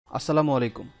আসসালামু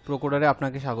আলাইকুম, প্রোকোডারে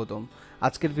আপনাকে স্বাগতম।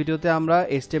 আজকের ভিডিওতে আমরা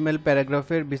HTML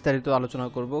প্যারাগ্রাফের বিস্তারিত আলোচনা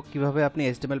করব, কিভাবে আপনি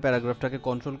HTML প্যারাগ্রাফটাকে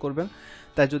কন্ট্রোল করবেন।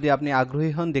 তাই যদি আপনি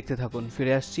আগ্রহী হন দেখতে থাকুন।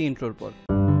 ফিরে আসছি ইন্ট্রোর পর।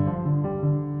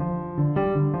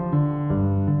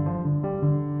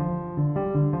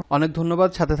 অনেক ধন্যবাদ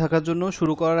সাথে থাকার জন্য।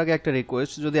 শুরু করার আগে একটা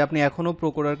রিকোয়েস্ট, যদি আপনি এখনও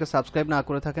প্রোকোডারকে সাবস্ক্রাইব না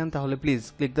করে থাকেন তাহলে please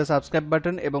click the subscribe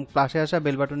button এবং পাশে আসা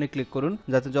বেল বাটনে ক্লিক করুন,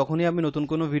 যাতে যখনই আমি নতুন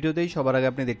কোনো ভিডিও দেই সবার আগে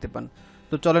আপনি দেখতে পান।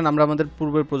 তো চলেন আমরা আমাদের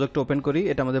পূর্বের প্রজেক্ট ওপেন করি।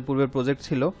 এটা আমাদের পূর্বের প্রজেক্ট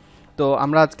ছিল। তো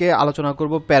আমরা আজকে আলোচনা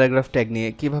করব প্যারাগ্রাফ ট্যাগ নিয়ে,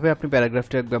 কিভাবে আপনি প্যারাগ্রাফ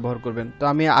ট্যাগ ব্যবহার করবেন। তো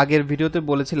আমি আগের ভিডিওতে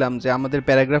বলেছিলাম যে আমাদের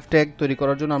প্যারাগ্রাফ ট্যাগ তৈরি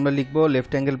করার জন্য আমরা লিখব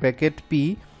লেফট অ্যাঙ্গেল ব্র্যাকেট পি,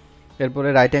 এরপরে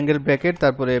রাইট অ্যাঙ্গেল ব্র্যাকেট,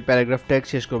 তারপরে প্যারাগ্রাফ ট্যাগ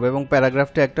শেষ করব। এবং প্যারাগ্রাফ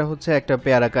ট্যাগটা হচ্ছে একটা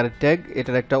পেয়ার আকারের ট্যাগ,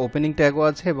 এটার একটা ওপেনিং ট্যাগও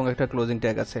আছে এবং একটা ক্লোজিং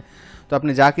ট্যাগ আছে। তো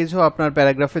আপনি যা কিছু আপনার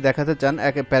প্যারাগ্রাফে দেখাতে চান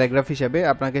এক প্যারাগ্রাফ হিসেবে,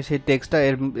 আপনাকে সেই টেক্সটটা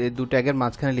এর দু ট্যাগের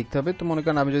মাঝখানে লিখতে হবে। তো মনে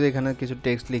করেন আমি যদি এখানে কিছু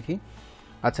টেক্সট লিখি,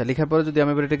 আচ্ছা লেখার পরে যদি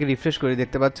আমি এবার এটাকে রিফ্রেশ করি,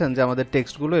 দেখতে পাচ্ছেন যে আমাদের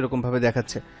টেক্সটগুলো এরকমভাবে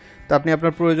দেখাচ্ছে। তো আপনি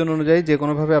আপনার প্রয়োজন অনুযায়ী যে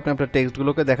কোনোভাবে আপনি আপনার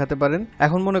টেক্সটগুলোকে দেখাতে পারেন।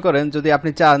 এখন মনে করেন যদি আপনি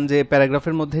চান যে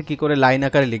প্যারাগ্রাফের মধ্যে কি করে লাইন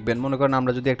আকারে লিখবেন, মনে করেন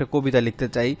আমরা যদি একটা কবিতা লিখতে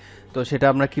চাই, তো সেটা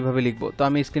আমরা কিভাবে লিখবো। তো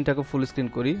আমি স্ক্রিনটাকে ফুল স্ক্রিন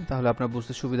করি, তাহলে আপনার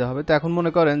বুঝতে সুবিধা হবে। তো এখন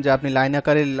মনে করেন যে আপনি লাইন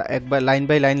আকারে একবার লাইন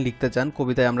বাই লাইন লিখতে চান,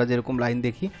 কবিতায় আমরা যেরকম লাইন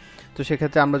দেখি। তো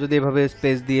সেক্ষেত্রে আমরা যদি এভাবে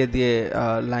স্পেস দিয়ে দিয়ে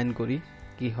লাইন করি,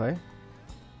 কি হয়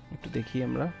একটু দেখি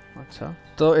আমরা। আচ্ছা,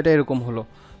 তো এটা এরকম হলো।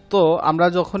 তো আমরা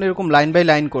যখন এরকম লাইন বাই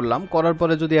লাইন করলাম, করার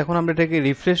পরে যদি এখন আমরা এটাকে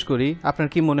রিফ্রেশ করি, আপনার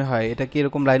কি মনে হয় এটা কি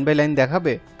এরকম লাইন বাই লাইন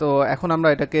দেখাবে? তো এখন আমরা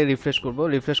এটাকে রিফ্রেশ করব।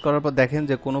 রিফ্রেশ করার পর দেখেন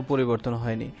যে কোনো পরিবর্তন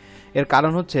হয়নি। এর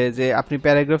কারণ হচ্ছে যে আপনি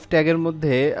প্যারাগ্রাফ ট্যাগের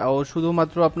মধ্যে ও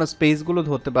শুধুমাত্র আপনার স্পেসগুলো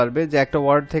ধরতে পারবে, যে একটা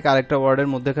ওয়ার্ড থেকে আরেকটা ওয়ার্ডের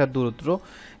মধ্যেকার দূরত্ব।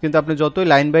 কিন্তু আপনি যতই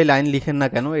লাইন বাই লাইন লিখেন না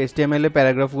কেন, HTML এ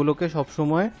প্যারাগ্রাফগুলোকে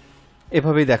সবসময়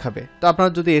এভাবেই দেখাবে। তো আপনার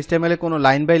যদি HTML এ কোনো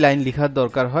লাইন বাই লাইন লেখার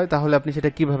দরকার হয়, তাহলে আপনি সেটা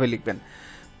কিভাবে লিখবেন?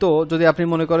 তো যদি আপনি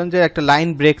মনে করেন যে একটা লাইন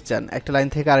ব্রেক চান, একটা লাইন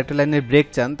থেকে আরেকটা লাইনের ব্রেক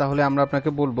চান, তাহলে আমরা আপনাকে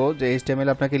বলবো যে HTML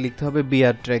আপনাকে লিখতে হবে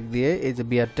বিআর ট্যাগ দিয়ে। এই যে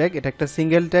বিআর ট্যাগ, এটা একটা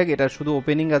সিঙ্গেল ট্যাগ, এটা শুধু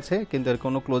ওপেনিং আছে কিন্তু এর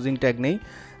কোনো ক্লোজিং ট্যাগ নেই,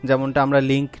 যেমনটা আমরা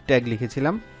লিঙ্ক ট্যাগ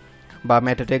লিখেছিলাম বা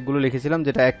মেটা ট্যাগগুলো লিখেছিলাম,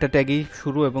 যেটা একটা ট্যাগই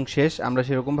শুরু এবং শেষ। আমরা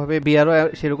সেরকমভাবে বিআরও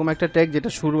সেরকম একটা ট্যাগ যেটা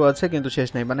শুরু আছে কিন্তু শেষ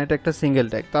নেই, মানে এটা একটা সিঙ্গেল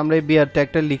ট্যাগ। তো আমরা এই বিআর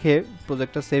ট্যাগটা লিখে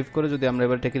প্রজেক্টটা সেভ করে যদি আমরা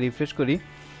এবার এটাকে রিফ্রেশ করি,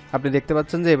 আপনি দেখতে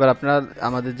পাচ্ছেন যে এবার আপনারা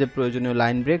আমাদের যে প্রয়োজনীয়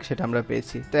লাইন ব্রেক সেটা আমরা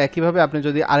পেয়েছি। তো একইভাবে আপনি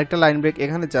যদি আরেকটা লাইন ব্রেক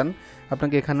এখানে চান,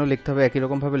 আপনাকে এখানেও লিখতে হবে একই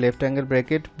রকমভাবে লেফট অ্যাঙ্গেল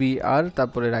ব্র্যাকেট বিআর,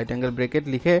 তারপরে রাইট অ্যাঙ্গেল ব্র্যাকেট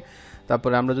লিখে,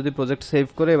 তারপরে আমরা যদি প্রজেক্ট সেভ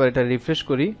করে এবার এটা রিফ্রেশ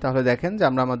করি, তাহলে দেখেন যে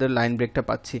আমরা আমাদের লাইন ব্রেকটা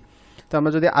পাচ্ছি। তো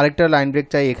আমরা যদি আরেকটা লাইন ব্রেক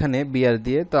চাই এখানে বিআর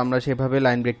দিয়ে, তো আমরা সেভাবে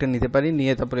লাইন ব্রেকটা নিতে পারি,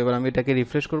 নিয়ে তারপরে এবার আমি এটাকে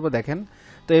রিফ্রেশ করব, দেখেন।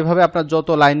 তো এইভাবে আপনার যত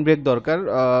লাইন ব্রেক দরকার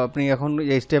আপনি এখন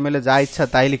HTML এ যা ইচ্ছা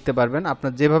তাই লিখতে পারবেন।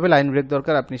 আপনার যেভাবে লাইন ব্রেক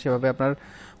দরকার আপনি সেভাবে আপনার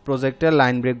প্রজেক্টের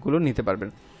লাইন ব্রেকগুলো নিতে পারবেন।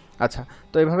 আচ্ছা,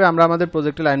 তো এইভাবে আমরা আমাদের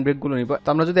প্রজেক্টের লাইন ব্রেকগুলো নিব। তো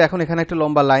আমরা যদি এখন এখানে একটা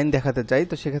লম্বা লাইন দেখাতে চাই,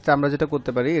 তো সেক্ষেত্রে আমরা যেটা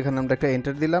করতে পারি, এখানে আমরা একটা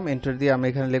এন্টার দিলাম, এন্টার দিয়ে আমরা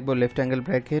এখানে লিখবো লেফট অ্যাঙ্গেল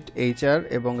ব্র্যাকেট HR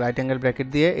এবং রাইট অ্যাঙ্গেল ব্র্যাকেট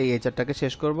দিয়ে এই HRটাকে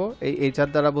শেষ করব। এই HR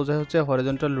দ্বারা বোঝা হচ্ছে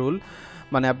হরিজন্টাল রুল,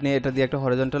 মানে আপনি এটা দিয়ে একটা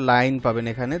হরিজন্টাল লাইন পাবেন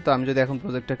এখানে। তো আমি যদি এখন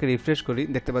প্রজেক্টটাকে রিফ্রেশ করি,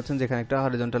 দেখতে পাচ্ছেন যে এখানে একটা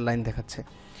হরিজন্টাল লাইন দেখাচ্ছে।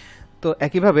 তো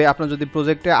একইভাবে আপনার যদি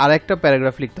প্রজেক্টে আরেকটা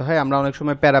প্যারাগ্রাফ লিখতে হয়, আমরা অনেক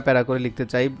সময় প্যারা প্যারা করে লিখতে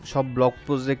চাই, সব ব্লগ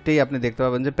প্রজেক্টেই আপনি দেখতে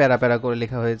পাবেন যে প্যারা প্যারা করে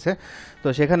লেখা হয়েছে। তো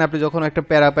সেখানে আপনি যখন একটা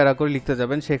প্যারা প্যারা করে লিখতে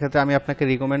যাবেন, সেক্ষেত্রে আমি আপনাকে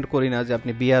রিকমেন্ড করি না যে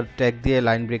আপনি বিআর ট্যাগ দিয়ে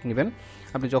লাইন ব্রেক নেবেন।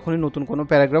 আপনি যখনই নতুন কোনো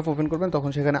প্যারাগ্রাফ ওপেন করবেন, তখন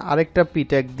সেখানে আরেকটা পি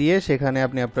ট্যাগ দিয়ে সেখানে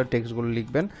আপনি আপনার টেক্সটগুলো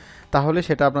লিখবেন, তাহলে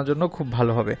সেটা আপনার জন্য খুব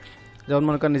ভালো হবে। যেমন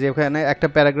মনে করেন যে এখানে একটা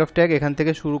প্যারাগ্রাফ ট্যাগ এখান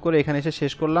থেকে শুরু করে এখানে এসে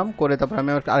শেষ করলাম, করে তারপর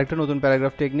আমি আরেকটা নতুন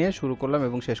প্যারাগ্রাফ ট্যাগ নিয়ে শুরু করলাম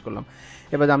এবং শেষ করলাম।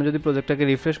 এবার আমি যদি প্রজেক্টটাকে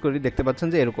রিফ্রেশ করি, দেখতে পাচ্ছেন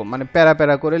যে এরকম, মানে প্যারা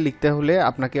প্যারা করে লিখতে হলে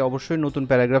আপনাকে অবশ্যই নতুন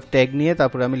প্যারাগ্রাফ ট্যাগ নিয়ে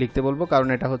তারপরে আমি লিখতে বলবো, কারণ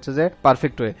এটা হচ্ছে যে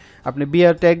পারফেক্ট ওয়ে। আপনি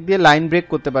বিআর ট্যাগ দিয়ে লাইন ব্রেক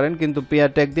করতে পারেন, কিন্তু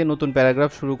বিআর ট্যাগ দিয়ে নতুন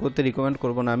প্যারাগ্রাফ শুরু করতে রিকমেন্ড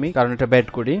করবো না আমি, কারণ এটা ব্যাড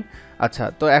করি। আচ্ছা,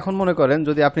 তো এখন মনে করেন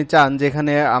যদি আপনি চান যে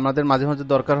এখানে আমাদের মাঝে মাঝে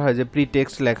দরকার হয় যে প্রি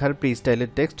টেক্সট লেখার, প্রি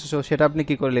স্টাইলের টেক্সট, সো সেটা আপনি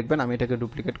কি করে লিখবেন, আমি এটাকে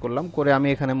ডুপ্লিকেট করলাম, করে আমি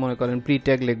এখানে মনে করেন প্রি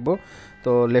ট্যাগ লিখবো।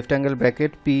 তো left angle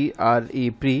bracket PRE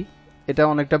pre, এটা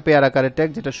অনেকটা পেয়ার আকারের ট্যাগ,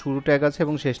 যেটা শুরু ট্যাগ আছে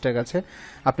এবং শেষ ট্যাগ আছে।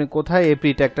 আপনি কোথায় এই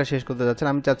প্রি ট্যাগটা শেষ করতে যাচ্ছেন?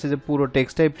 আমি চাচ্ছি যে পুরো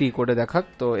টেক্সটটাই প্রি করে দেখাক।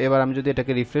 তো এবার আমি যদি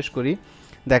এটাকে রিফ্রেশ করি,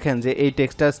 দেখেন যে এই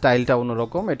টেক্সটার স্টাইলটা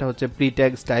অন্যরকম, এটা হচ্ছে প্রি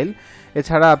ট্যাগ স্টাইল।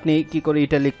 এছাড়া আপনি কি করে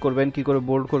ইটালিক করবেন, কি করে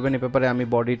বোল্ড করবেন, এ ব্যাপারে আমি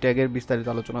বডি ট্যাগের বিস্তারিত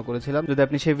আলোচনা করেছিলাম। যদি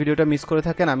আপনি সেই ভিডিওটা মিস করে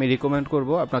থাকেন, আমি রিকমেন্ড করব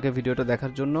আপনাকে ভিডিওটা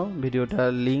দেখার জন্য। ভিডিওটার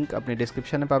লিঙ্ক আপনি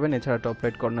ডেসক্রিপশনে পাবেন, এছাড়া টপ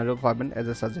রাইট কর্নারেও পাবেন অ্যাজ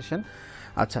এ সাজেশন।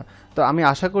 আচ্ছা, তো আমি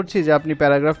আশা করছি যে আপনি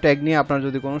প্যারাগ্রাফ ট্যাগ নিয়ে আপনার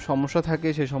যদি কোনো সমস্যা থাকে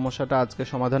সেই সমস্যাটা আজকে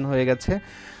সমাধান হয়ে গেছে।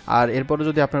 আর এরপরে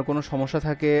যদি আপনার কোনো সমস্যা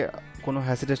থাকে কোনো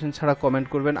হ্যাসিটেশন ছাড়া কমেন্ট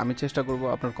করবেন, আমি চেষ্টা করব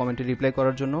আপনার কমেন্টে রিপ্লাই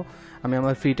করার জন্য। আমি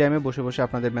আমার ফ্রি টাইমে বসে বসে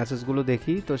আপনাদের মেসেজগুলো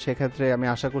দেখি, তো সেক্ষেত্রে আমি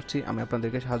আশা করছি আমি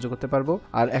আপনাদেরকে সাহায্য করতে পারবো।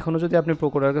 আর এখনও যদি আপনি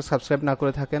প্রোকোডারকে সাবস্ক্রাইব না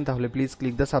করে থাকেন তাহলে please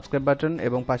click the subscribe button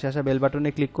এবং পাশে আসা বেল বাটনে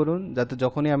ক্লিক করুন, যাতে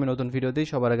যখনই আমি নতুন ভিডিও দিই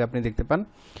সবার আগে আপনি দেখতে পান।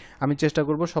 আমি চেষ্টা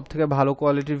করব সবথেকে ভালো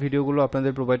কোয়ালিটির ভিডিওগুলো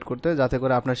আপনাদের প্রোভাইড করতে, যাতে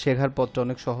করে আপনার শেখার পথটা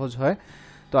অনেক সহজ হয়।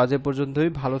 তো আজ এ পর্যন্তই।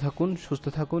 ভালো থাকুন, সুস্থ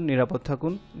থাকুন, নিরাপদ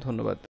থাকুন। ধন্যবাদ।